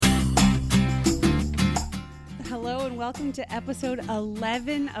welcome to episode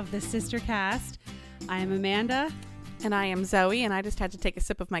 11 of the Sister Cast. I am Amanda. And I am Zoe, and I just had to take a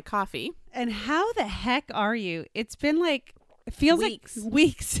sip of my coffee. And how the heck are you? It's been like, it feels Weeks. like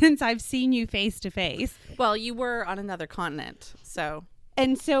weeks since I've seen you face to face. Well, you were on another continent, so...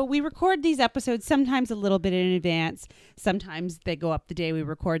 And so we record these episodes sometimes a little bit in advance. Sometimes they go up the day we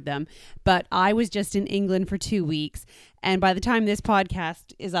record them. But I was just in England for 2 weeks. And by the time this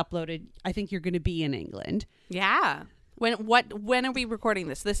podcast is uploaded, I think you're going to be in England. Yeah. When are we recording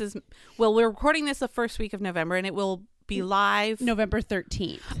this? We're recording this the first week of November, and it will be live... November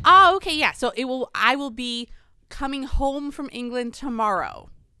 13th. Oh, okay, yeah. So I will be coming home from England tomorrow.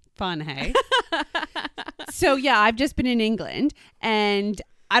 Fun, hey? So, yeah, I've just been in England, and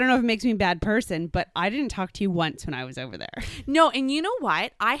I don't know if it makes me a bad person, but I didn't talk to you once when I was over there. No, and you know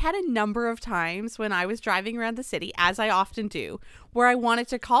what? I had a number of times when I was driving around the city, as I often do, where I wanted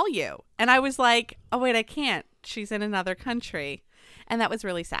to call you. And I was like, oh, wait, I can't. She's in another country. And that was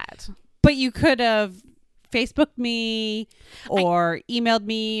really sad. But you could have Facebooked me or emailed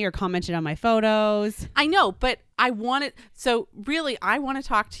me or commented on my photos. I know, but I want to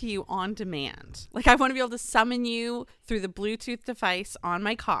talk to you on demand. Like, I want to be able to summon you through the Bluetooth device on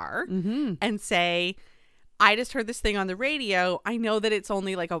my car and say, I just heard this thing on the radio. I know that it's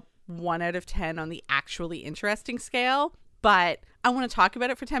only like a 1 out of 10 on the actually interesting scale, but I want to talk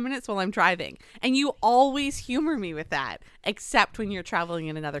about it for 10 minutes while I'm driving. And you always humor me with that, except when you're traveling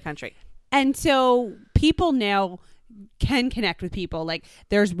in another country. And so people now can connect with people. Like,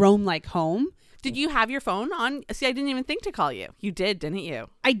 there's Roam Like Home. Did you have your phone on? See, I didn't even think to call you. You did, didn't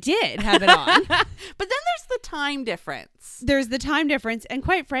you? I did have it on. But then there's the time difference. There's the time difference. And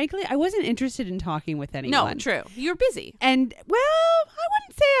quite frankly, I wasn't interested in talking with anyone. No, true. You were busy. And, well, I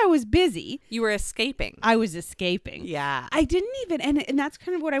wouldn't say I was busy. You were escaping. I was escaping. Yeah. I didn't even, and that's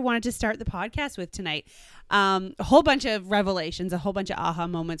kind of what I wanted to start the podcast with tonight. A whole bunch of revelations, a whole bunch of aha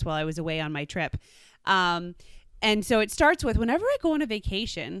moments while I was away on my trip. And so it starts with whenever I go on a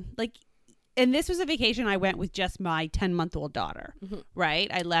vacation, like, and this was a vacation I went with just my 10-month-old daughter, right?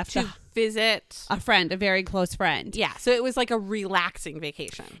 I left to visit a friend, a very close friend. Yeah. So it was like a relaxing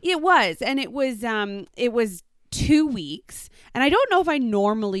vacation. It was. And it was 2 weeks. And I don't know if I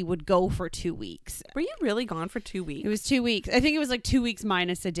normally would go for 2 weeks. Were you really gone for 2 weeks? It was 2 weeks. I think it was like 2 weeks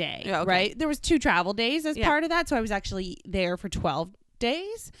minus a day, right? There was 2 travel days as part of that. So I was actually there for 12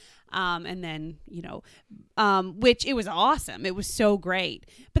 days. And then, which it was awesome. It was so great.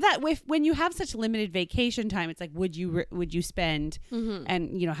 But when you have such limited vacation time, it's like, would you spend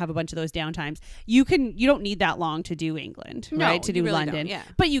and, have a bunch of those downtimes? You don't need that long to do England, right? To do really London. Yeah.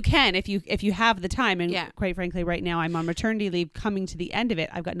 But you can if you have the time. And quite frankly, right now I'm on maternity leave coming to the end of it.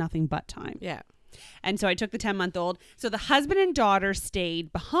 I've got nothing but time. Yeah. And so I took the 10-month-old. So the husband and daughter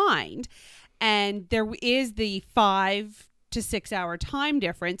stayed behind, and there is the 5 to 6 hour time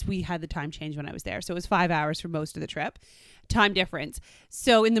difference. We had the time change when I was there. So it was 5 hours for most of the trip. Time difference.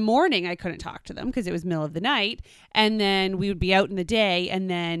 So in the morning, I couldn't talk to them because it was middle of the night. And then we would be out in the day. And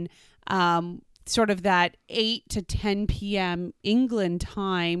then sort of that 8 to 10 p.m. England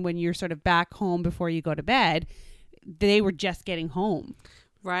time when you're sort of back home before you go to bed, they were just getting home.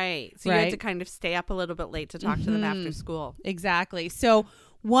 Right. So you had to kind of stay up a little bit late to talk to them after school. Exactly. So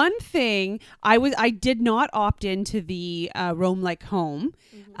one thing, I did not opt into the Roam Like Home.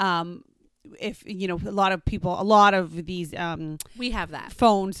 If a lot of these we have that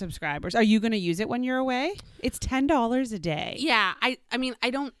phone subscribers. Are you going to use it when you're away? It's $10 a day. Yeah, I mean I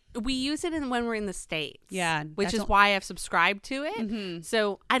don't. We use it when we're in the States. Yeah, which is why I've subscribed to it.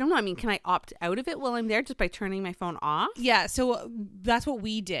 So I don't know. I mean, can I opt out of it while I'm there just by turning my phone off? Yeah, so that's what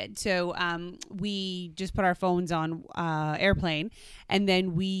we did. So we just put our phones on airplane, and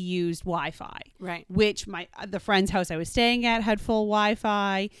then we used Wi-Fi. Right. Which the friend's house I was staying at had full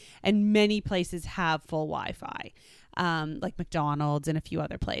Wi-Fi, and many places have full Wi-Fi. Like McDonald's and a few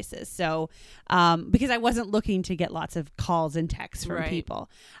other places. So, because I wasn't looking to get lots of calls and texts from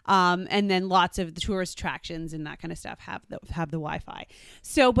people. And then lots of the tourist attractions and that kind of stuff have the Wi-Fi.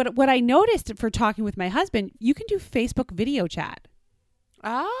 So, but what I noticed for talking with my husband, you can do Facebook video chat.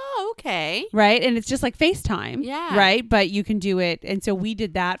 Oh, okay. Right. And it's just like FaceTime. Yeah. Right. But you can do it. And so we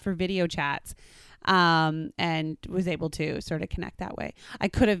did that for video chats. And was able to sort of connect that way. I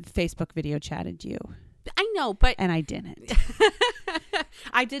could have Facebook video chatted you. I know, but... And I didn't.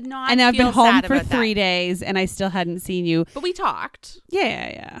 I did not. And I've been home for 3 that. days and I still hadn't seen you. But we talked.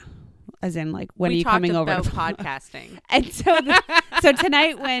 Yeah. As in, like, when are you coming over? We talked about podcasting. And so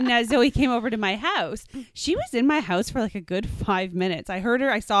tonight when Zoe came over to my house, she was in my house for like a good 5 minutes.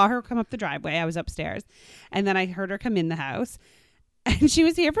 I saw her come up the driveway. I was upstairs. And then I heard her come in the house. And she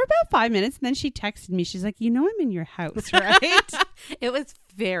was here for about 5 minutes. And then she texted me. She's like, I'm in your house, right? It was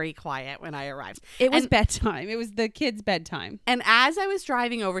very quiet when I arrived. It was bedtime. It was the kids' bedtime. And as I was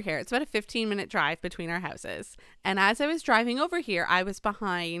driving over here, it's about a 15-minute drive between our houses. And as I was driving over here, I was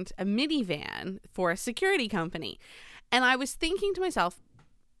behind a minivan for a security company. And I was thinking to myself,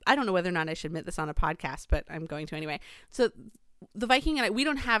 I don't know whether or not I should admit this on a podcast, but I'm going to anyway. So the Viking and I, we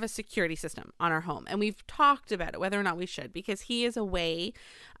don't have a security system on our home. And we've talked about it, whether or not we should, because he is away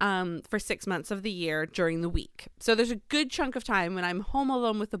for 6 months of the year during the week. So there's a good chunk of time when I'm home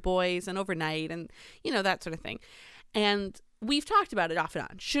alone with the boys and overnight and, that sort of thing. And we've talked about it off and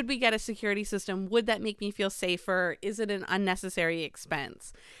on. Should we get a security system? Would that make me feel safer? Is it an unnecessary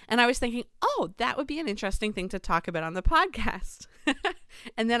expense? And I was thinking, that would be an interesting thing to talk about on the podcast.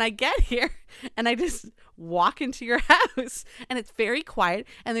 And then I get here and I just walk into your house and it's very quiet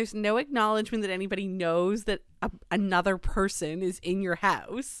and there's no acknowledgement that anybody knows that another person is in your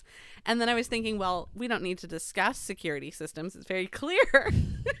house. And then I was thinking, well, we don't need to discuss security systems. It's very clear.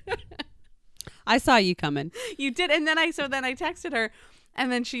 I saw you coming. You did. And then I texted her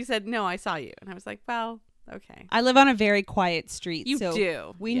and then she said, no, I saw you. And I was like, well, okay. I live on a very quiet street. You so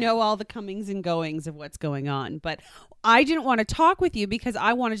do. We know all the comings and goings of what's going on. But I didn't want to talk with you because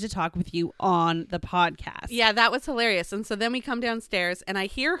I wanted to talk with you on the podcast. Yeah, that was hilarious. And so then we come downstairs and I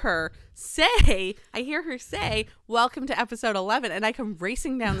hear her say, welcome to episode 11. And I come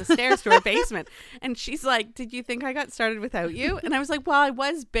racing down the stairs to our basement. And she's like, did you think I got started without you? And I was like, well, I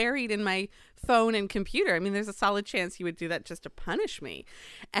was buried in my phone and computer. I mean, there's a solid chance you would do that just to punish me.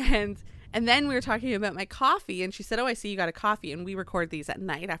 And then we were talking about my coffee and she said, I see you got a coffee. And we record these at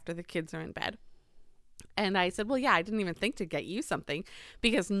night after the kids are in bed. And I said, well, yeah, I didn't even think to get you something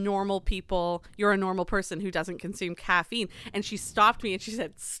because normal people, you're a normal person who doesn't consume caffeine. And she stopped me and she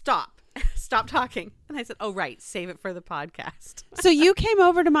said, stop talking. And I said, oh, right. Save it for the podcast. So you came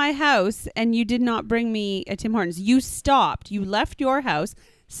over to my house and you did not bring me a Tim Hortons. You left your house,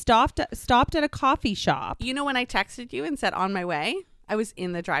 stopped at a coffee shop. When I texted you and said on my way, I was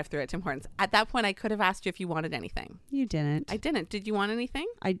in the drive-thru at Tim Hortons. At that point, I could have asked you if you wanted anything. You didn't. I didn't. Did you want anything?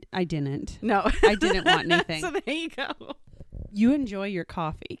 I didn't. No. I didn't want anything. So there you go. You enjoy your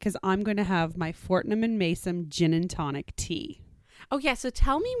coffee because I'm going to have my Fortnum & Mason gin and tonic tea. Oh, yeah. So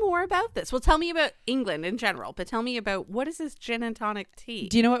tell me more about this. Well, tell me about England in general, but tell me about what is this gin and tonic tea?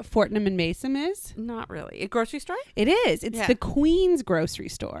 Do you know what Fortnum & Mason is? Not really. A grocery store? It is. It's the Queen's grocery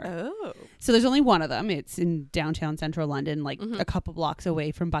store. Oh. So there's only one of them. It's in downtown central London, like a couple blocks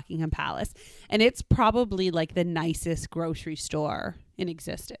away from Buckingham Palace. And it's probably like the nicest grocery store in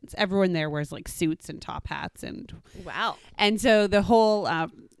existence. Everyone there wears like suits and top hats. Wow. And so the whole...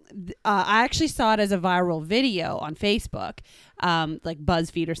 I actually saw it as a viral video on Facebook, like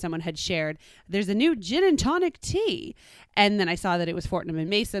BuzzFeed or someone had shared. There's a new gin and tonic tea, and then I saw that it was Fortnum &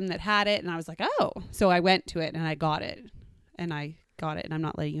 Mason that had it, and I was like, oh. So I went to it and I got it, and I'm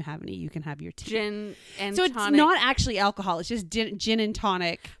not letting you have any. You can have your tea. Gin and so tonic. It's not actually alcohol. It's just gin and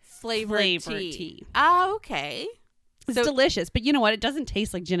tonic flavored tea. Oh, okay. It's delicious, but you know what? It doesn't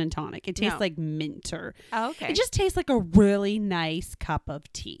taste like gin and tonic. It tastes like mint okay. It just tastes like a really nice cup of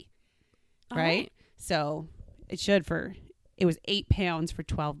tea, right? So it was £8 for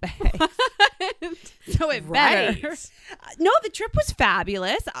 12 bags. So it better. No, the trip was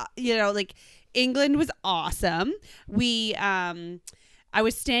fabulous. England was awesome. I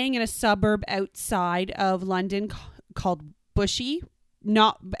was staying in a suburb outside of London called Bushy.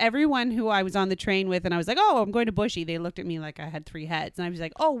 Not everyone who I was on the train with, and I was like, oh, I'm going to Bushy. They looked at me like I had three heads. And I was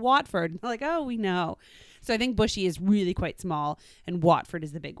like, oh, Watford. And they're like, oh, we know. So I think Bushy is really quite small, and Watford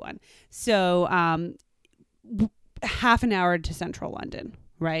is the big one. So half an hour to central London,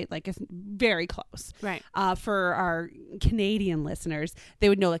 right? Like it's very close. Right. For our Canadian listeners, they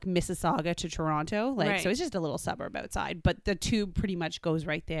would know like Mississauga to Toronto. So it's just a little suburb outside, but the tube pretty much goes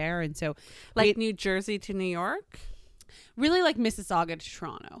right there. And so New Jersey to New York? Really like Mississauga to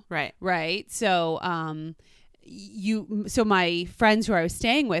Toronto. Right. So so my friends who I was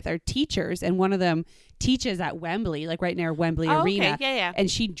staying with are teachers, and one of them teaches at Wembley, like right near Wembley Arena. Okay. Yeah. And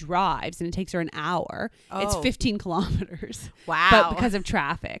she drives, and it takes her an hour. It's 15 kilometers. Wow. But because of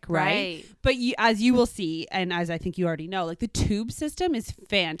traffic, right? But as you will see, and as I think you already know, like the tube system is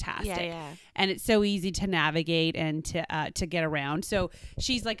fantastic. Yeah. And it's so easy to navigate and to get around. So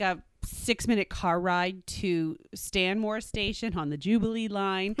she's like a 6-minute car ride to Stanmore Station on the Jubilee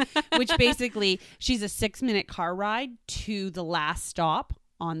line, which basically she's a 6-minute car ride to the last stop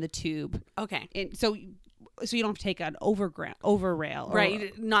on the tube. Okay. And so so you don't have to take an overrail. Or,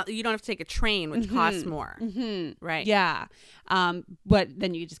 Right. You don't have to take a train, which costs more. Right. Yeah. But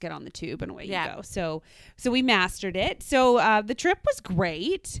then you just get on the tube and away you go. So we mastered it. So the trip was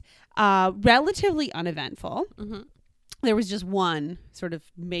great, relatively uneventful. There was just one sort of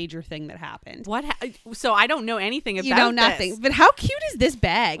major thing that happened. So I don't know anything about You know nothing. this. But how cute is this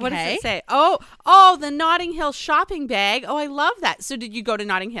bag? What does it say? Oh, the Notting Hill shopping bag. Oh, I love that. So did you go to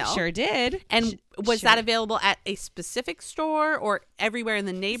Notting Hill? Sure did. And was that available at a specific store or everywhere in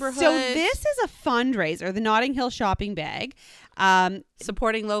the neighborhood? So this is a fundraiser, the Notting Hill shopping bag.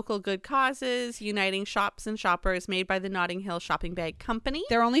 Supporting local good causes, uniting shops and shoppers, made by the Notting Hill Shopping Bag Company.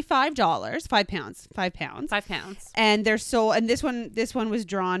 They're only $5, £5. £5. And they're sold, and this one was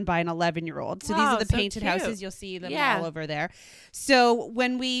drawn by an 11-year-old. So these are the painted houses. You'll see them all over there. So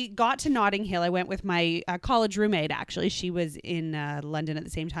when we got to Notting Hill, I went with my college roommate, actually. She was in London at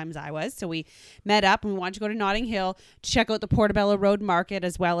the same time as I was. So we met up and we wanted to go to Notting Hill to check out the Portobello Road Market,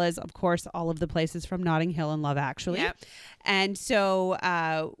 as well as, of course, all of the places from Notting Hill and Love Actually. Yep. And so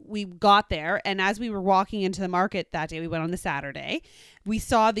we got there, and as we were walking into the market that day, we went on the Saturday, we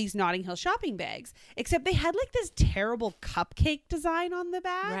saw these Notting Hill shopping bags, except they had like this terrible cupcake design on the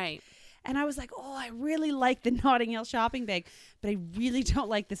back. Right. And I was like, oh, I really like the Notting Hill shopping bag, but I really don't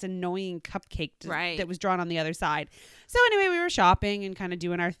like this annoying cupcake that was drawn on the other side. So anyway, we were shopping and kind of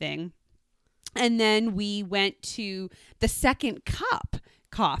doing our thing. And then we went to the Second Cup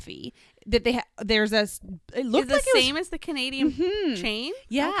coffee that they there's a it looked like the same as the Canadian chain.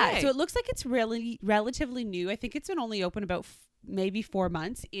 So it looks like it's really relatively new. I think it's been only open about maybe 4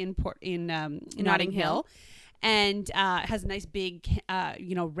 months in Notting Hill. And has a nice big,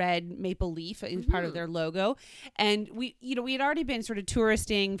 red maple leaf as part of their logo. And we had already been sort of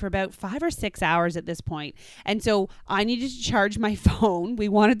touristing for about 5 or 6 hours at this point. And so I needed to charge my phone. We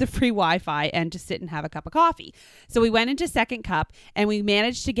wanted the free Wi-Fi and to sit and have a cup of coffee. So we went into Second Cup and we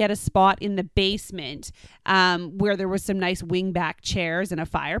managed to get a spot in the basement where there was some nice wingback chairs and a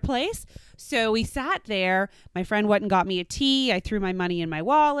fireplace. So we sat there. My friend went and got me a tea. I threw my money in my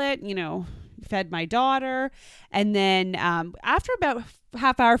wallet, fed my daughter, and then after about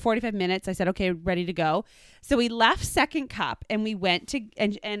half hour, 45 minutes, I said, okay, ready to go. So we left Second Cup and we went to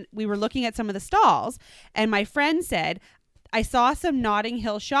and we were looking at some of the stalls, and my friend said, I saw some Notting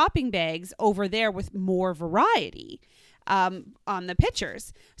Hill shopping bags over there with more variety on the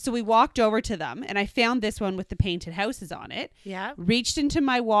pictures. So we walked over to them and I found this one with the painted houses on it. Yeah. Reached into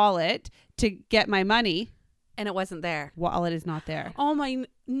my wallet to get my money. And it wasn't there. Wallet is not there. Oh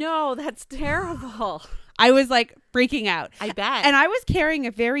no, that's terrible. I was like freaking out. I bet. And I was carrying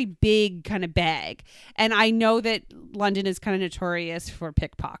a very big kind of bag. And I know that London is kind of notorious for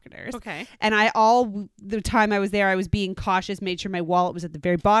pickpocketers. Okay. And all the time I was there, I was being cautious, made sure my wallet was at the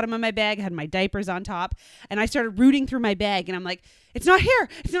very bottom of my bag, had my diapers on top. And I started rooting through my bag and I'm like, it's not here.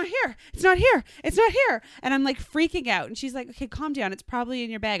 It's not here. It's not here. It's not here. And I'm like freaking out. And she's like, okay, calm down. It's probably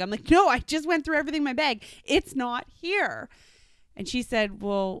in your bag. I'm like, no, I just went through everything in my bag. It's not here. And she said,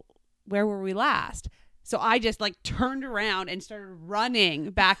 well, where were we last? So I just like turned around and started running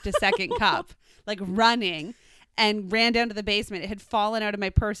back to Second Cup, like running, and ran down to the basement. It had fallen out of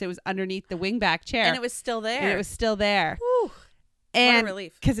my purse. It was underneath the wingback chair. And it was still there. And it was still there. Whew. And what a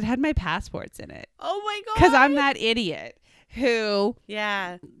relief. Because it had my passports in it. Oh my God. Because I'm that idiot who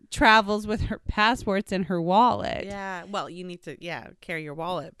travels with her passports in her wallet. Yeah. Well, you need to, carry your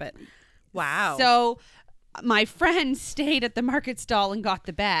wallet, but wow. So my friend stayed at the market stall and got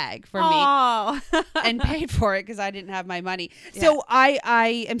the bag for me and paid for it because I didn't have my money. Yeah. So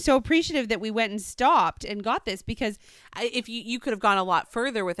I am so appreciative that we went and stopped and got this, because if you could have gone a lot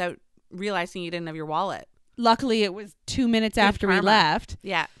further without realizing you didn't have your wallet. Luckily, it was 2 minutes after we left.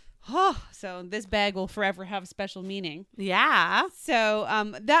 Yeah. Oh, so this bag will forever have special meaning. Yeah. So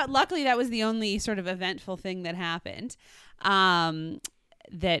luckily that was the only sort of eventful thing that happened.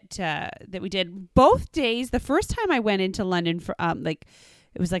 That we did both days. The first time I went into London for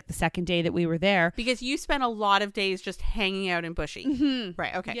it was like the second day that we were there, because you spent a lot of days just hanging out in Bushy. Mm-hmm.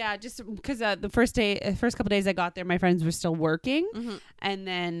 Right. Okay. Yeah, just because the first couple of days I got there, my friends were still working, and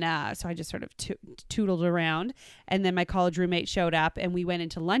then so I just sort of tootled around, and then my college roommate showed up, and we went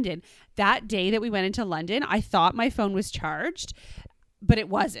into London. That day that we went into London, I thought my phone was charged, but it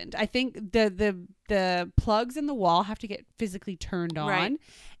wasn't. I think the plugs in the wall have to get physically turned on. Right.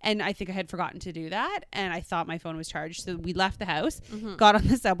 And I think I had forgotten to do that. And I thought my phone was charged. So we left the house, got on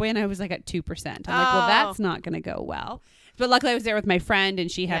the subway, and I was like at 2%. I'm like, well, that's not going to go well. But luckily I was there with my friend and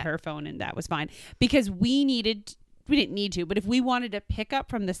she had her phone, and that was fine, because we we didn't need to, but if we wanted to pick up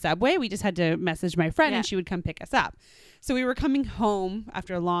from the subway, we just had to message my friend and she would come pick us up. So we were coming home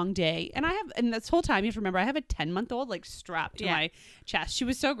after a long day, and this whole time, you have to remember, I have a 10-month-old like strapped to my chest. She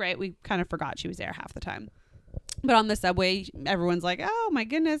was so great. We kind of forgot she was there half the time. But on the subway, everyone's like, oh my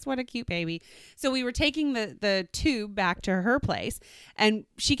goodness, what a cute baby. So we were taking the tube back to her place, and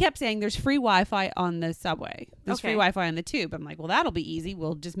she kept saying there's free Wi-Fi on the subway. There's free Wi-Fi on the tube. I'm like, well, that'll be easy.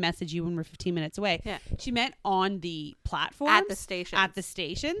 We'll just message you when we're 15 minutes away. Yeah. She meant on the platform. At the station. At the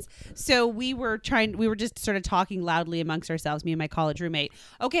stations. So we were just sort of talking loudly amongst ourselves, me and my college roommate.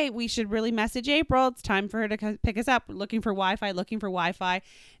 Okay, we should really message April. It's time for her to pick us up. Looking for Wi-Fi.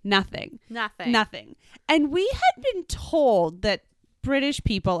 Nothing. And we had been told that British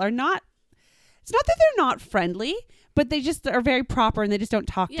people are not, it's not that they're not friendly, but they just are very proper and they just don't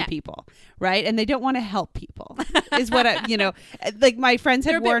talk to people, right? And they don't want to help people is what like my friends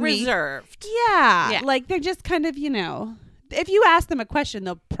had warned me. They're a bit reserved. Yeah. Like they're just kind of, if you ask them a question,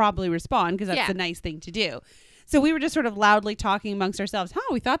 they'll probably respond because that's a nice thing to do. So we were just sort of loudly talking amongst ourselves.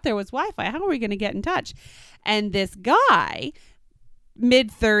 We thought there was Wi-Fi. How are we going to get in touch? And this guy,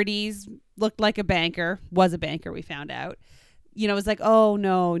 mid-30s, looked like a banker, was a banker, we found out. Was like, oh,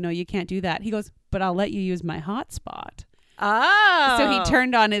 no, you can't do that. He goes, but I'll let you use my hotspot. Oh. So he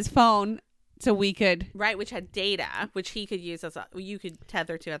turned on his phone so we could. Right, which had data, which he could use you could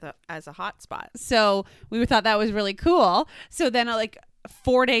tether to as a hotspot. So we thought that was really cool. So then like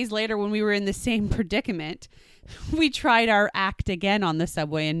 4 days later when we were in the same predicament, we tried our act again on the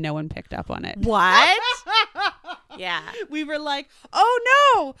subway and no one picked up on it. What? Yeah. We were like, oh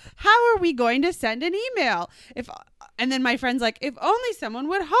no, how are we going to send an email? And then my friend's like, if only someone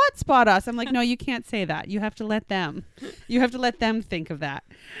would hotspot us. I'm like, no, you can't say that. You have to let them. You have to let them think of that.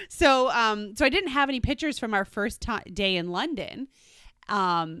 So I didn't have any pictures from our first day in London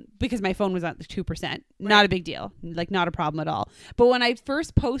because my phone was at 2%. Right. Not a big deal. Like not a problem at all. But when I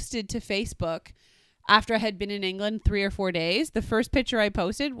first posted to Facebook, after I had been in England 3 or 4 days, the first picture I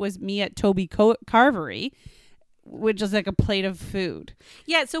posted was me at Toby Carvery, which is like a plate of food.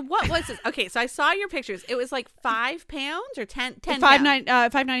 Yeah. So what was this? Okay. So I saw your pictures. It was like £5 or 10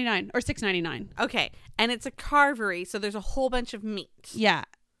 $5.99 or $6.99. Okay. And it's a carvery. So there's a whole bunch of meat. Yeah.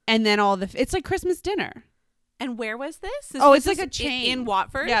 And then it's like Christmas dinner. And where was this? It's like a chain in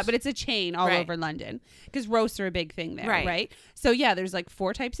Watford. Yeah, but it's a chain all over London because roasts are a big thing there, right? So yeah, there's like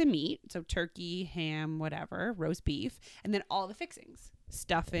 4 types of meat. So turkey, ham, whatever, roast beef, and then all the fixings: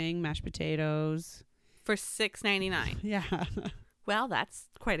 stuffing, mashed potatoes. For $6.99. Yeah. Well, that's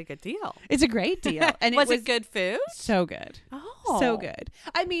quite a good deal. It's a great deal. And was it good food? So good. Oh. So good.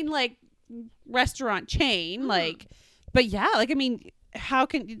 I mean, like restaurant chain, but yeah, like, I mean, how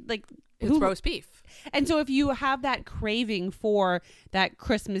can, like, it's roast beef. And so if you have that craving for that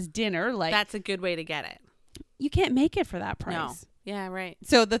Christmas dinner, like, that's a good way to get it. You can't make it for that price. No. Yeah, right.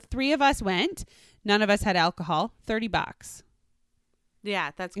 So the 3 of us went. None of us had alcohol. $30.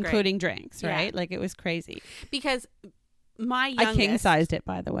 Yeah, that's great. Including drinks, right? Like, it was crazy. Because my youngest... I king-sized it,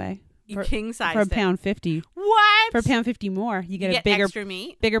 by the way. You king-sized it? For £1.50. What? For £1.50 more. You get a bigger... extra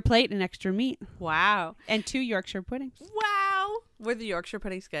meat? Bigger plate and extra meat. Wow. And 2 Yorkshire puddings. Wow. Were the Yorkshire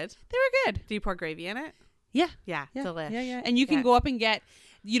puddings good? They were good. Do you pour gravy in it? Yeah. Yeah. Delish. Yeah. And you can go up and get...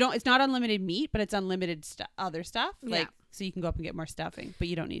 It's not unlimited meat, but it's unlimited other stuff. Like, so you can go up and get more stuffing, but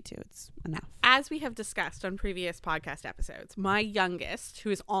you don't need to. It's enough. As we have discussed on previous podcast episodes, my youngest,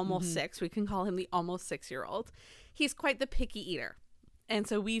 who is almost 6, we can call him the almost 6-year-old, he's quite the picky eater. And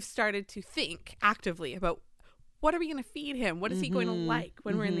so we've started to think actively about what are we going to feed him? What is he going to like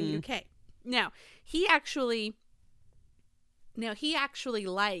when we're in the UK? Now, he actually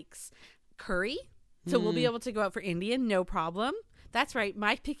likes curry. So we'll be able to go out for Indian, no problem. That's right.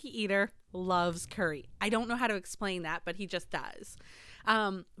 My picky eater loves curry. I don't know how to explain that, but he just does.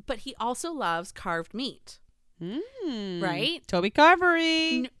 But he also loves carved meat. Right? Toby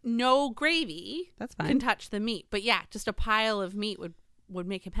Carvery. No gravy. That's fine. Can touch the meat. But yeah, just a pile of meat would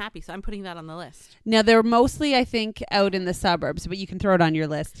make him happy. So I'm putting that on the list. Now, they're mostly, I think, out in the suburbs, but you can throw it on your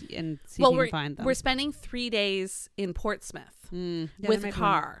list and see if you can find them. We're spending 3 days in Portsmouth with a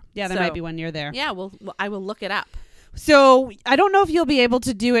car. Yeah, there might be one near there. Yeah, I will look it up. So I don't know if you'll be able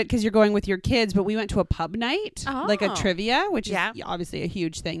to do it because you're going with your kids, but we went to a pub night, like a trivia, which is obviously a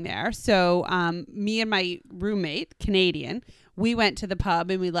huge thing there. So me and my roommate, Canadian, we went to the pub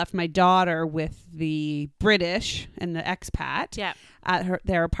and we left my daughter with the British and the expat at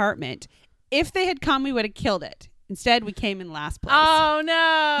their apartment. If they had come, we would have killed it. Instead, we came in last place. Oh,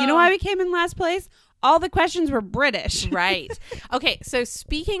 no. You know why we came in last place? All the questions were British. Right. Okay, so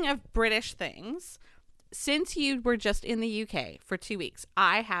speaking of British things... since you were just in the UK for 2 weeks,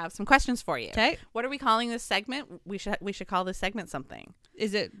 I have some questions for you. Okay. What are we calling this segment? We should call this segment something.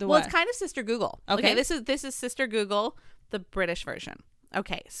 Is it the Well, what? it's kind of Sister Google. Okay. This is Sister Google, the British version.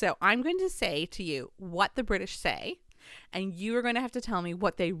 Okay, so I'm going to say to you what the British say, and you are going to have to tell me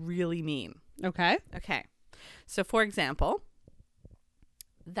what they really mean. Okay. Okay. So, for example,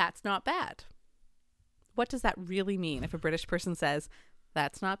 that's not bad. What does that really mean if a British person says,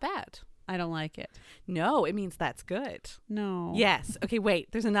 that's not bad? I don't like it. No, it means that's good. No. Yes. Okay,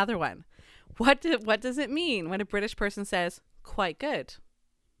 wait, there's another one. What does it mean when a British person says, quite good?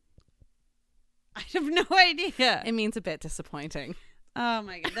 I have no idea. It means a bit disappointing. Oh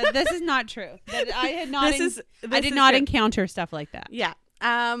my god, this is not true. I had not. I did is not true. encounter stuff like that. Yeah.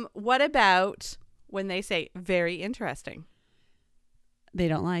 What about when they say very interesting? They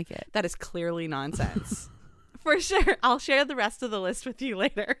don't like it. That is clearly nonsense. For sure. I'll share the rest of the list with you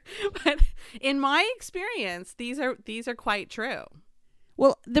later. But in my experience, these are quite true.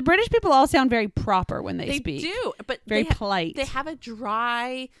 Well, the British people all sound very proper when they They speak. do, but Very polite. They have a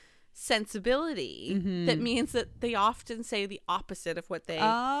dry sensibility that means that they often say the opposite of what they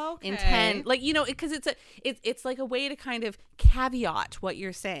intend. Like, because it's like a way to kind of caveat what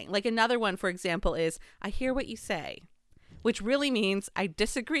you're saying. Like another one, for example, is I hear what you say, which really means I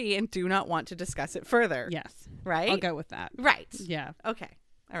disagree and do not want to discuss it further. Yes. Right? I'll go with that. Right. Yeah. Okay.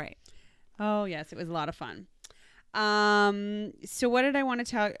 All right. Oh, yes. It was a lot of fun. So what did I want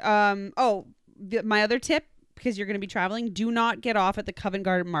to tell? My other tip, because you're going to be traveling, do not get off at the Covent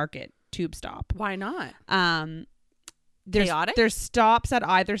Garden Market tube stop. Why not? There's stops at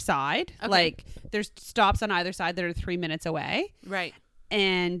either side. Okay. Like there's stops on either side that are 3 minutes away. Right.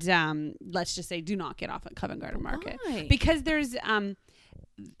 And let's just say do not get off at Covent Garden Market. Why? Because there's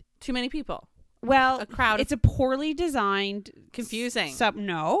Too many people. a crowd of- It's a poorly designed Confusing.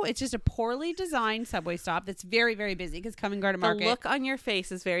 No, it's just a poorly designed subway stop that's very, very busy because Covent Garden Market. The look on your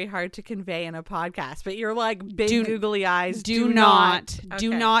face is very hard to convey in a podcast, but you're like big Do- googly eyes. Do Okay.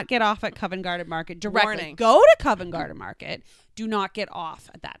 not get off at Covent Garden Market directly. Warning. Go to Covent Garden Market. Do not get off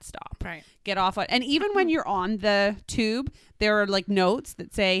at that stop. Right. Get off at, and even when you're on the tube, there are like notes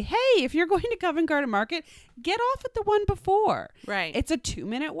that say, "Hey, if you're going to Covent Garden Market, get off at the one before." Right. It's a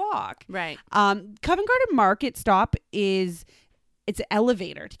 2-minute walk. Right. Covent Garden Market stop it's an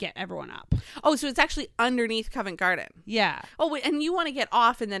elevator to get everyone up. Oh, so it's actually underneath Covent Garden. Yeah. Oh, wait, and you want to get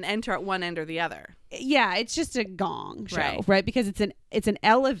off and then enter at one end or the other. Yeah, it's just a gong show, Right. right? Because it's an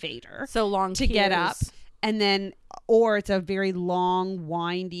elevator So long to get queues. up, and then or it's a very long,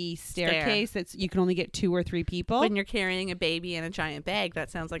 windy staircase that's you can only get 2 or 3 people. When you're carrying a baby in a giant bag,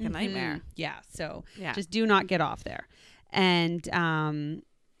 that sounds like a nightmare. Yeah, so Yeah. just do not get off there. And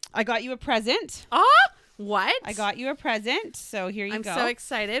I got you a present. Ah, what? I got you a present. So here you I'm go. so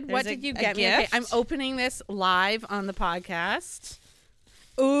excited. There's What a- did you a get me? Okay, gift. I'm opening this live on the podcast.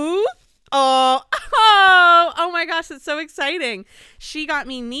 Ooh. Oh my gosh, it's so exciting. She got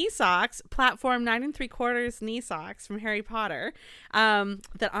me knee socks, platform 9 3/4 knee socks from Harry Potter,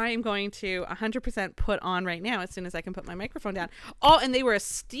 that I am going to 100% put on right now as soon as I can put my microphone down. Oh, and they were a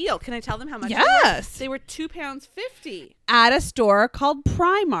steal. Can I tell them how much Yes. they were? They were £2.50. At a store called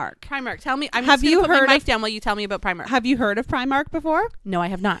Primark. Primark. Tell me. I'm Have just gonna you put heard my mic of- down while you tell me about Primark. Have you heard of Primark before? No, I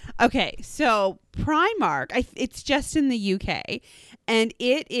have not. Okay, so Primark, it's just in the UK, and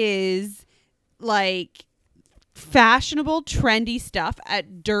it is like fashionable, trendy stuff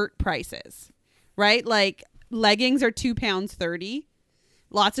at dirt prices, right? Like leggings are £2.30.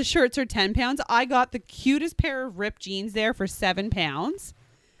 Lots of shirts are £10. I got the cutest pair of ripped jeans there for £7,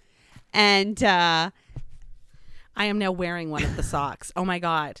 and I am now wearing one of the socks. Oh my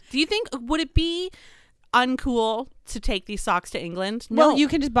God. Do you think, would it be uncool to take these socks to England? No. well, you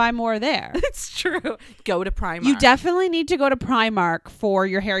can just buy more there. It's true. Go to Primark. You definitely need to go to Primark for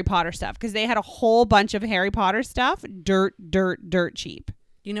your Harry Potter stuff because they had a whole bunch of Harry Potter stuff, dirt cheap.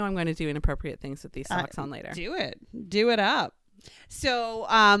 You know I'm going to do inappropriate things with these socks on later. Do it up. So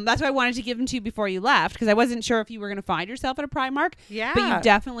that's why I wanted to give them to you before you left because I wasn't sure if you were going to find yourself at a Primark. Yeah. But you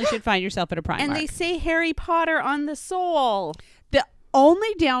definitely should find yourself at a Primark. And they say Harry Potter on the sole. The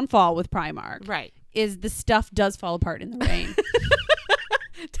only downfall with Primark Right. is the stuff does fall apart in the rain.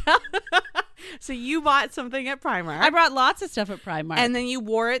 So you bought something at Primark. I brought lots of stuff at Primark. and then you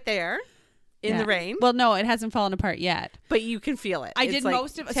wore it there in the Yeah. rain. Well, no, it hasn't fallen apart yet. But you can feel it. I It's did like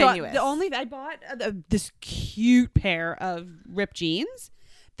most of tenuous. so I bought this cute pair of ripped jeans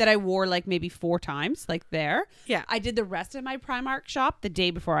that I wore like maybe 4 times, like there. Yeah. I did the rest of my Primark shop the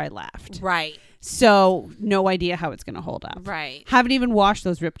day before I left. Right. So no idea how it's going to hold up. Right. Haven't even washed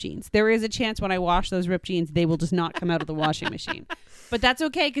those ripped jeans. There is a chance when I wash those ripped jeans, they will just not come out of the washing machine. But that's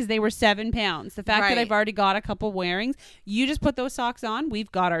okay because they were 7 pounds. The fact that I've already got a couple wearings, you just put those socks on,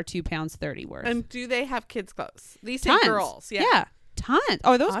 we've got our 2 pounds 30 worth. And do they have kids' clothes? These say Tons. girls. Yeah. Yeah. Tons.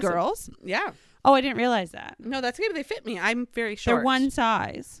 Oh, are those Awesome. girls? Yeah. Oh, I didn't realize that. No, that's okay, but they fit me. I'm very short. They're one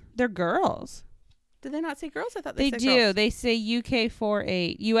size. They're girls. Did they not say girls? I thought They said do. girls. They say UK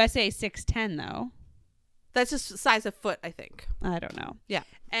 4'8", USA 6'10", though. That's just size of foot, I think. I don't know. Yeah.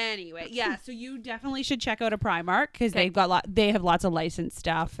 Anyway, yeah. So you definitely should check out a Primark because Okay. they have lots of licensed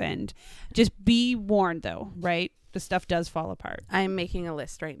stuff, and just be warned though, right? The stuff does fall apart. I'm making a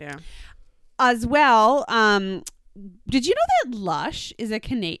list right now. As well, did you know that Lush is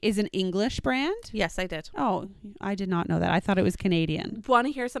an English brand? Yes, I did. Oh, I did not know that. I thought it was Canadian. Want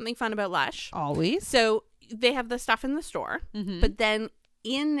to hear something fun about Lush? Always. So they have the stuff in the store, Mhm. but then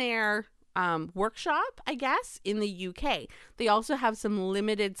in their workshop, I guess, in the UK, they also have some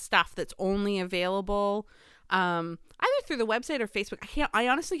limited stuff that's only available either through the website or Facebook. I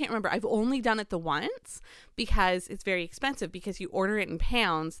honestly can't remember. I've only done it the once because it's very expensive because you order it in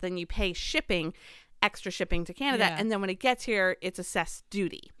pounds, then you pay extra shipping to Canada, Yeah. and then when it gets here, it's assessed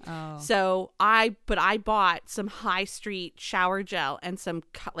duty. Oh. So I bought some high street shower gel and some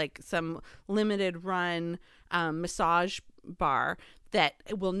limited run massage bar that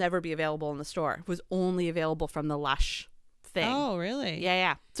will never be available in the store. It was only available from the Lush thing. Oh, really?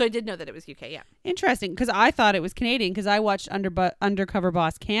 Yeah. So I did know that it was UK. Yeah. Interesting, because I thought it was Canadian because I watched Undercover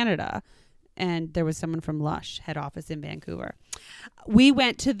Boss Canada, and there was someone from Lush head office in Vancouver. We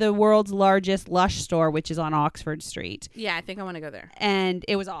went to the world's largest Lush store, which is on Oxford Street. Yeah, I think I want to go there. And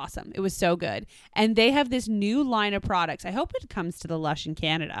it was awesome. It was so good. And they have this new line of products. I hope it comes to the Lush in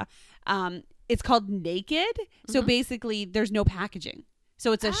Canada. It's called Naked. So basically, there's no packaging.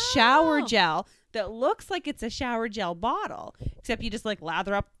 So it's a shower gel that looks like it's a shower gel bottle, except you just like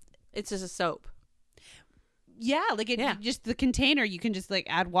lather up. It's just a soap. Yeah, like just the container, you can just like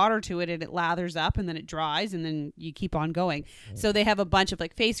add water to it and it lathers up and then it dries and then you keep on going. So they have a bunch of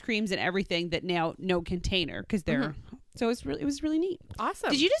like face creams and everything that now no container because they're so it was really neat. Awesome.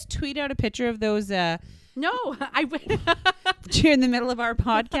 Did you just tweet out a picture of those No, I in the middle of our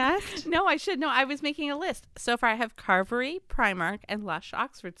podcast? No, I should. No, I was making a list. So far I have Carvery, Primark, and Lush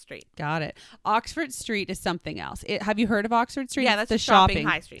Oxford Street. Got it. Oxford Street is something else. Have you heard of Oxford Street? Yeah, that's the the shopping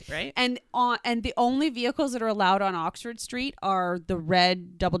high street, right? And the only vehicles that are allowed on Oxford Street are the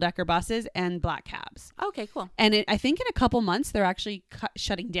red double-decker buses and black cabs. Okay, cool. And I think in a couple months they're actually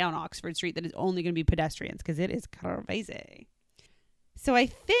shutting down Oxford Street. That is only going to be pedestrians because it is crazy. So I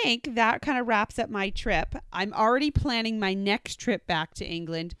think that kind of wraps up my trip. I'm already planning my next trip back to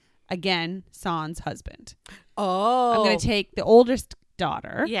England. Again, San's husband. Oh. I'm going to take the oldest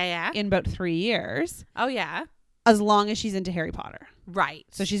daughter Yeah. in about 3 years, Oh, yeah. as long as she's into Harry Potter. Right.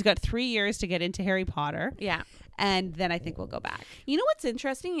 So she's got 3 years to get into Harry Potter. Yeah. And then I think we'll go back. You know what's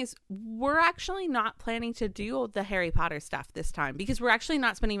interesting is we're actually not planning to do the Harry Potter stuff this time because we're actually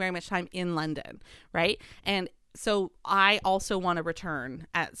not spending very much time in London, right? And so I also want to return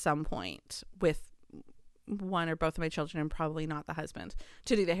at some point with one or both of my children and probably not the husband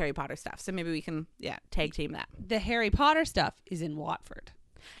to do the Harry Potter stuff. So maybe we can, tag team that. The Harry Potter stuff is in Watford.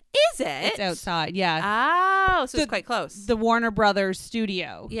 Is it? It's outside, yeah. Oh, so it's quite close. The Warner Brothers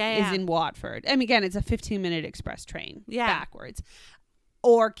studio Yeah. is in Watford. I mean, again, it's a 15-minute express train backwards.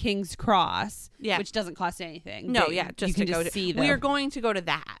 Or King's Cross, which doesn't cost anything. No, just you can to just see them. We are going to go to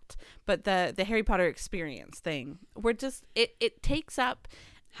that, but the Harry Potter experience thing, we're just it takes up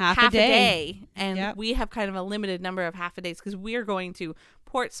half a day, and we have kind of a limited number of half a days because we are going to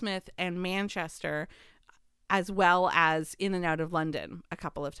Portsmouth and Manchester, as well as in and out of London a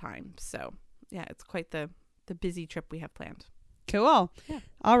couple of times. So yeah, it's quite the busy trip we have planned. Cool. Yeah.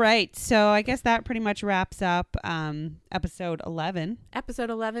 All right. So I guess that pretty much wraps up episode 11. Episode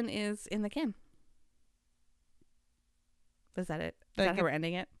 11 is in the can. Is that it? Is that how we're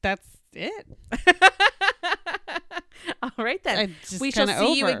ending it? That's it. All right, then. It's just We shall kinda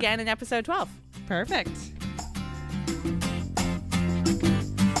see you over. again in episode 12. Perfect.